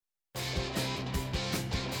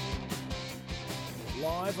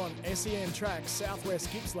live on SEN Track Southwest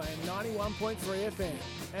Gippsland 91.3 FM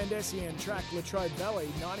and SEN Track Latrobe Valley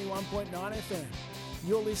 91.9 FM.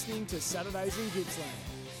 You're listening to Saturdays in Gippsland.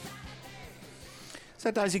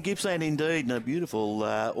 Saturdays in Gippsland indeed, and a beautiful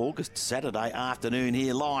August Saturday afternoon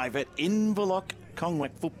here live at Inverloch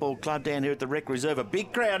Congwack Football Club down here at the Rec Reserve. A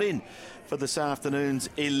big crowd in for this afternoon's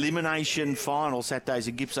elimination final. Saturdays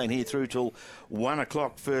in Gippsland here through till 1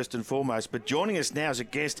 o'clock first and foremost. But joining us now as a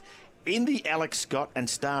guest in the Alex Scott and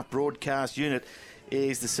staff broadcast unit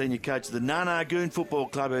is the senior coach of the Nar Nar Goon Football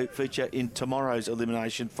Club, who feature in tomorrow's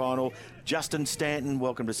elimination final, Justin Stanton.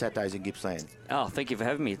 Welcome to Saturdays in Gippsland. Oh, thank you for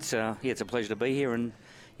having me. It's a pleasure to be here, and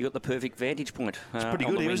you got the perfect vantage point. It's pretty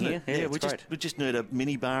good here, isn't it? Yeah, we just need a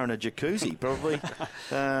mini bar and a jacuzzi, probably.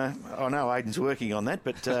 I know Aidan's working on that,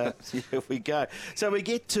 but here we go. So we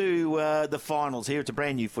get to the finals here. It's a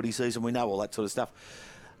brand new footy season. We know all that sort of stuff.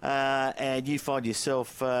 And you find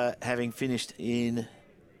yourself having finished in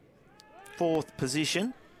 4th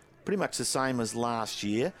position, pretty much the same as last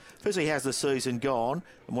year. Firstly, how's the season gone,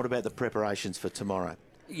 and what about the preparations for tomorrow?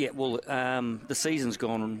 Yeah, well, the season's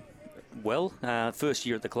gone well. First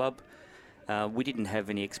year at the club, we didn't have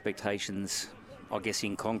any expectations, I guess,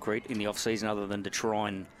 in concrete in the off-season other than to try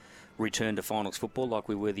and return to finals football like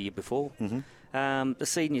we were the year before. Mm-hmm.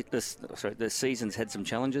 The season's had some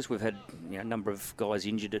challenges. We've had a number of guys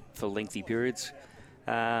injured for lengthy periods.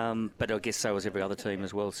 But I guess so was every other team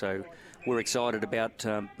as well. So we're excited about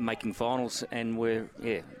making finals, and we're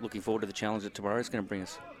looking forward to the challenge that tomorrow is going to bring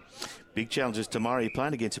us. Big challenges tomorrow. You're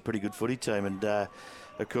playing against a pretty good footy team, and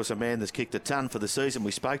of course a man that's kicked a ton for the season.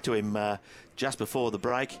 We spoke to him just before the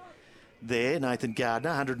break there, Nathan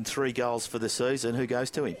Gardner, 103 goals for the season. Who goes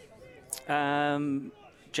to him?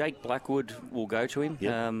 Jake Blackwood will go to him.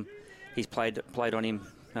 Yep. He's played on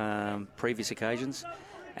him previous occasions,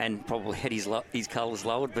 and probably had his colours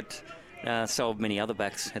lowered, but so have many other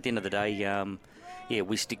backs. At the end of the day,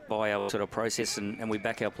 we stick by our sort of process and we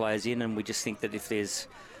back our players in, and we just think that if there's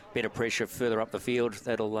better pressure further up the field,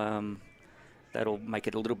 that'll make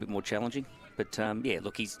it a little bit more challenging. But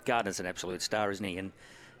look, Gardner's an absolute star, isn't he?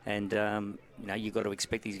 And you've got to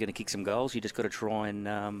expect he's going to kick some goals. You just got to try and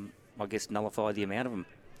I guess nullify the amount of them.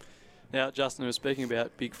 Now, Justin, we're speaking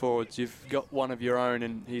about big forwards. You've got one of your own,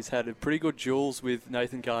 and he's had a pretty good duels with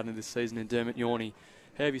Nathan Gardner this season and Dermot Yorney.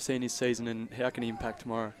 How have you seen his season, and how can he impact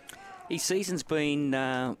tomorrow? His season's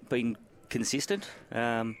been consistent.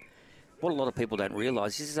 What a lot of people don't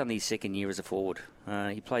realise, this is only his second year as a forward.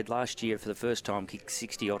 He played last year for the first time, kicked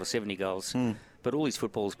 60-odd or 70 goals, but all his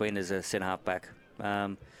football's been as a centre-half back.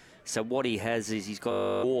 So what he has is he's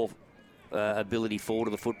got more ability forward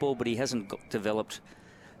of the football, but he hasn't developed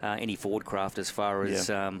any forward craft as far as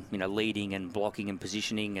leading and blocking and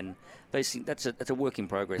positioning, and basically that's a work in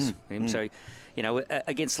progress. So,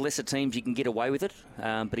 against lesser teams you can get away with it,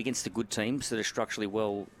 but against the good teams that are structurally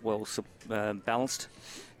well balanced,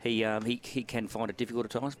 he can find it difficult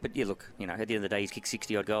at times. But look, at the end of the day, he's kicked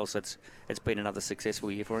 60-odd goals, so it's been another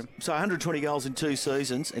successful year for him. So 120 goals in 2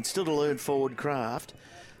 seasons, and still to learn forward craft.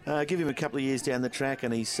 Give him a couple of years down the track,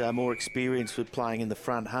 and he's more experienced with playing in the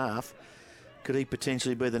front half. Could he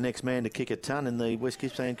potentially be the next man to kick a ton in the West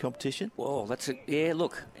Gippsland competition? Well,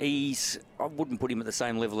 look, I wouldn't put him at the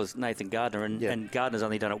same level as Nathan Gardner, and Gardner's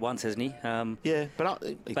only done it once, hasn't he? But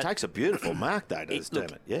he takes a beautiful mark, though, does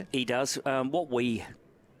Dermot? Yeah, he does. What we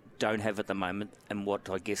don't have at the moment, and what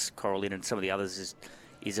I guess Coralline and some of the others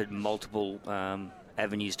is at multiple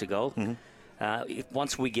avenues to goal. Mm-hmm.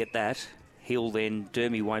 Once we get that,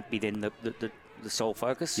 Dermy won't be then the sole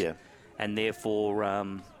focus. Yeah. And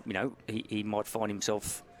therefore, he might find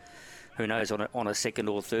himself, who knows, on a second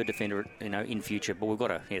or third defender, in future. But we've got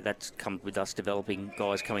to, that's come with us developing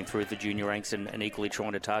guys coming through the junior ranks and equally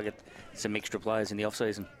trying to target some extra players in the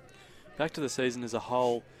off-season. Back to the season as a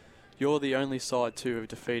whole, you're the only side to have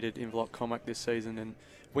defeated Inverloch Congwack this season, and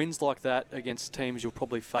wins like that against teams you'll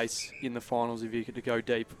probably face in the finals if you get to go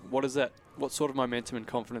deep. What sort of momentum and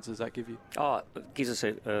confidence does that give you? Oh, it gives us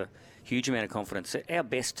a huge amount of confidence. Our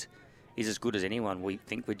best is as good as anyone. We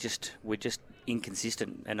think we're just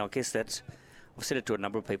inconsistent, and I guess I've said it to a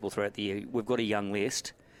number of people throughout the year. We've got a young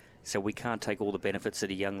list, so we can't take all the benefits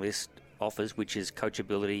that a young list offers, which is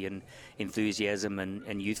coachability and enthusiasm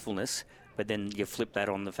and youthfulness. But then you flip that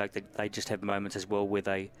on the fact that they just have moments as well where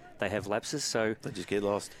they have lapses. So they just get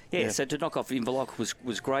lost. Yeah. So to knock off Inverloch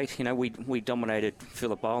was great. We dominated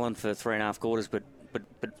Phillip Island for 3.5 quarters, but but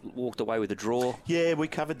walked away with a draw. Yeah, we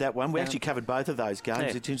covered that one. We actually covered both of those games. Yeah.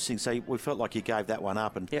 It's interesting. So we felt like you gave that one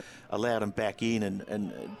up and allowed them back in,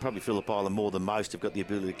 and probably Phillip Island more than most have got the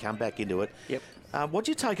ability to come back into it. Yep. What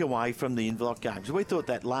do you take away from the Inverloch games? We thought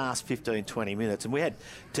that last 15, 20 minutes, and we had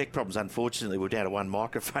tech problems, unfortunately. We were down to one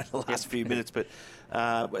microphone the last few minutes, but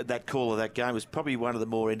that call of that game was probably one of the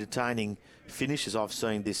more entertaining finishes I've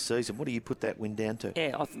seen this season. What do you put that win down to?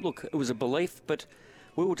 Yeah, look, it was a belief, but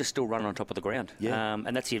we were just still running on top of the ground. Yeah.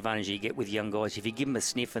 And that's the advantage you get with young guys. If you give them a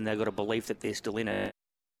sniff and they've got a belief that they're still in it,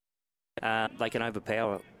 they can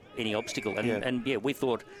overpower any obstacle. And we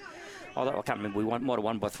thought, I can't remember, we might have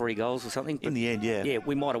won by 3 goals or something. In the end, yeah. Yeah,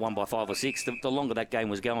 we might have won by 5 or 6. The longer that game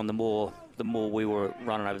was going, the more we were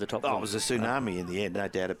running over the top. Oh, it was a tsunami in the end, no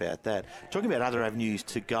doubt about that. Talking about other avenues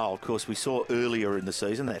to goal, of course, we saw earlier in the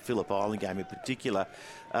season, that Phillip Island game in particular,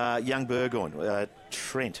 young Burgoyne,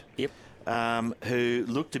 Trent. Yep. Who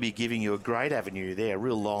looked to be giving you a great avenue there, a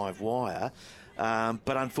real live wire.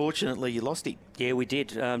 But unfortunately, you lost him. Yeah, we did.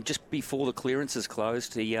 Just before the clearances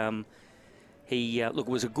closed, he look,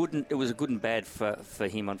 it was a good and bad for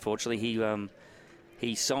him. Unfortunately,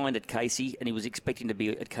 he signed at Casey and he was expecting to be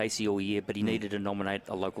at Casey all year, but he needed to nominate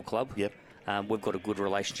a local club. Yep. We've got a good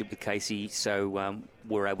relationship with Casey, so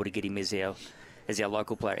we're able to get him as our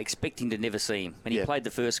local player, expecting to never see him. And he played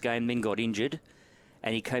the first game, then got injured,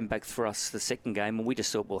 and he came back for us the second game, and we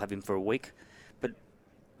just thought we'll have him for a week. But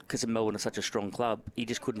because Melbourne is such a strong club, he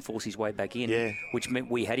just couldn't force his way back in, which meant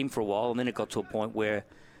we had him for a while, and then it got to a point where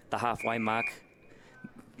the halfway mark,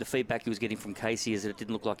 the feedback he was getting from Casey is that it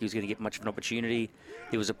didn't look like he was going to get much of an opportunity.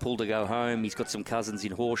 There was a pull to go home. He's got some cousins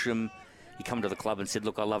in Horsham. He come to the club and said,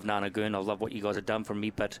 look, I love Nar Nar Goon. I love what you guys have done for me,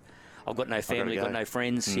 but I've got no family, got no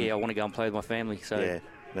friends. I want to go and play with my family. So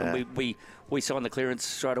we signed the clearance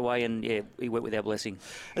straight away, and he went with our blessing.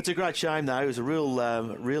 It's a great shame, though. It was a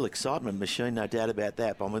real excitement machine, no doubt about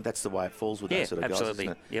that. But I mean, that's the way it falls with those sort of absolutely.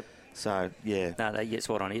 guys, isn't it? Yep. So, yeah. No,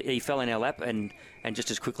 spot on. He fell in our lap, and just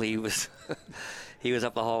as quickly he was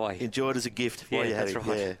up the highway. Enjoy it as a gift while you had it.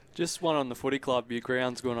 Right. Yeah. Just one on the footy club. Your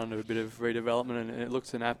ground's gone under a bit of redevelopment, and it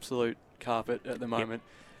looks an absolute carpet at the moment.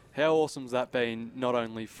 How awesome's that been, not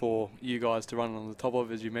only for you guys to run on the top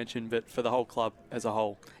of, as you mentioned, but for the whole club as a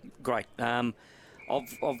whole? Great. I've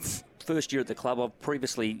first year at the club, I've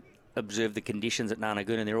previously observed the conditions at Nar Nar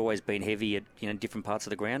Goon, and they're always been heavy at different parts of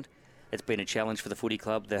the ground. It's been a challenge for the footy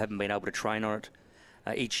club. They haven't been able to train on it.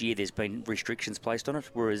 Each year there's been restrictions placed on it,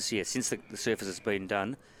 whereas, since the surface has been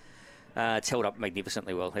done, it's held up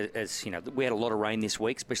magnificently well. As you know, we had a lot of rain this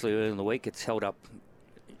week, especially early in the week. It's held up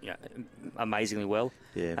amazingly well.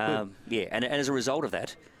 Yeah. And as a result of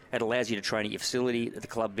that, it allows you to train at your facility. The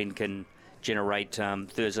club then can generate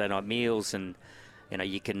Thursday night meals, and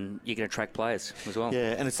you can attract players as well.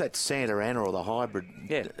 Yeah, and it's that Santa Ana or the hybrid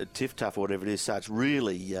Tiff Tuff or whatever it is, so it's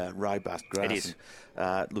really robust grass. It is.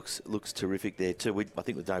 And, looks terrific there too. I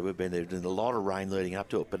think the day we've been there, there's a lot of rain leading up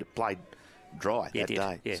to it, but it played dry that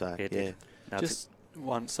day. Yeah, so, it did. No, just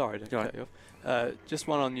one, sorry to cut you off. Just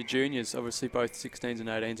one on your juniors, obviously both 16s and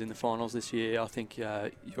 18s in the finals this year. I think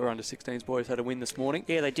your under 16s boys had a win this morning.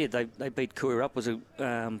 Yeah, they did. They beat Korea up. It was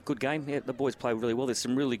a good game. Yeah, the boys played really well. There's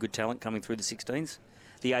some really good talent coming through the 16s.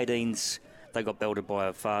 The 18s, they got belted by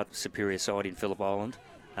a far superior side in Phillip Island.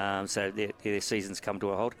 So their season's come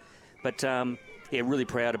to a halt. But, really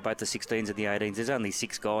proud of both the 16s and the 18s. There's only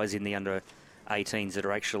 6 guys in the under 18s that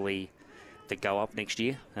are actually that go up next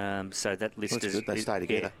year. So that list is good. They stay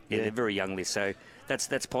together. Yeah, they're a very young list. So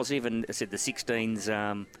that's positive. And I said the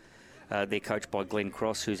 16s, they're coached by Glenn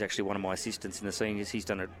Cross, who's actually one of my assistants in the seniors. He's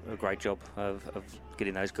done a great job of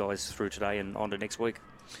getting those guys through today and on to next week.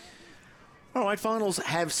 All right, finals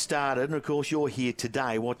have started, and of course you're here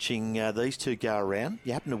today watching these two go around.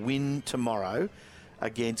 You happen to win tomorrow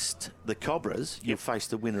against the Cobras. You'll face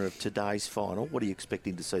the winner of today's final. What are you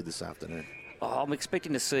expecting to see this afternoon? I'm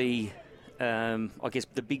expecting to see, I guess,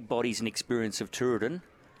 the big bodies and experience of Tooradin,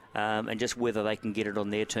 and just whether they can get it on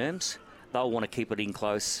their terms. They'll want to keep it in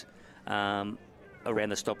close around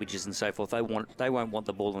the stoppages and so forth. They won't want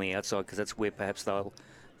the ball on the outside, because that's where perhaps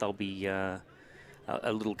they'll be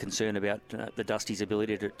a little concerned about the Dusties'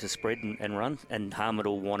 ability to spread and run. And Harmond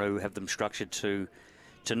will want to have them structured to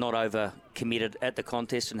not over-commit it at the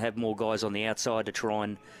contest and have more guys on the outside to try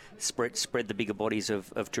and spread the bigger bodies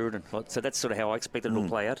of Tooradin. So that's sort of how I expect it will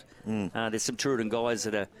play out. There's some Tooradin guys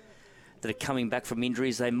that are coming back from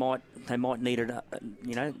injuries. They might need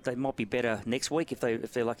it. They might be better next week if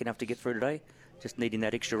they're lucky enough to get through today. Just needing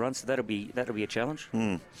that extra run, so that'll be a challenge.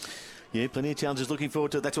 Yeah, plenty of challenges. Looking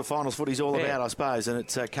forward to it. That's what finals footy's all Yeah. about, I suppose, and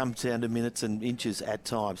it comes down to minutes and inches at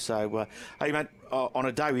times. So, hey, mate, on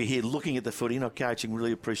a day we're here looking at the footy, not coaching,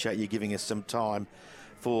 really appreciate you giving us some time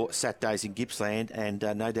for Saturdays in Gippsland, and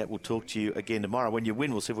no doubt we'll talk to you again tomorrow. When you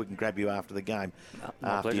win, we'll see if we can grab you after the game, My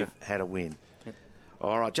after pleasure. you've had a win. Yep.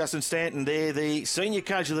 All right, Justin Stanton there, the senior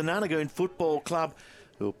coach of the Nar Nar Goon Football Club,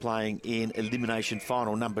 who are playing in elimination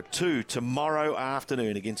final number 2 tomorrow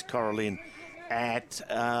afternoon against Coralline at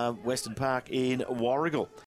Western Park in Warragul.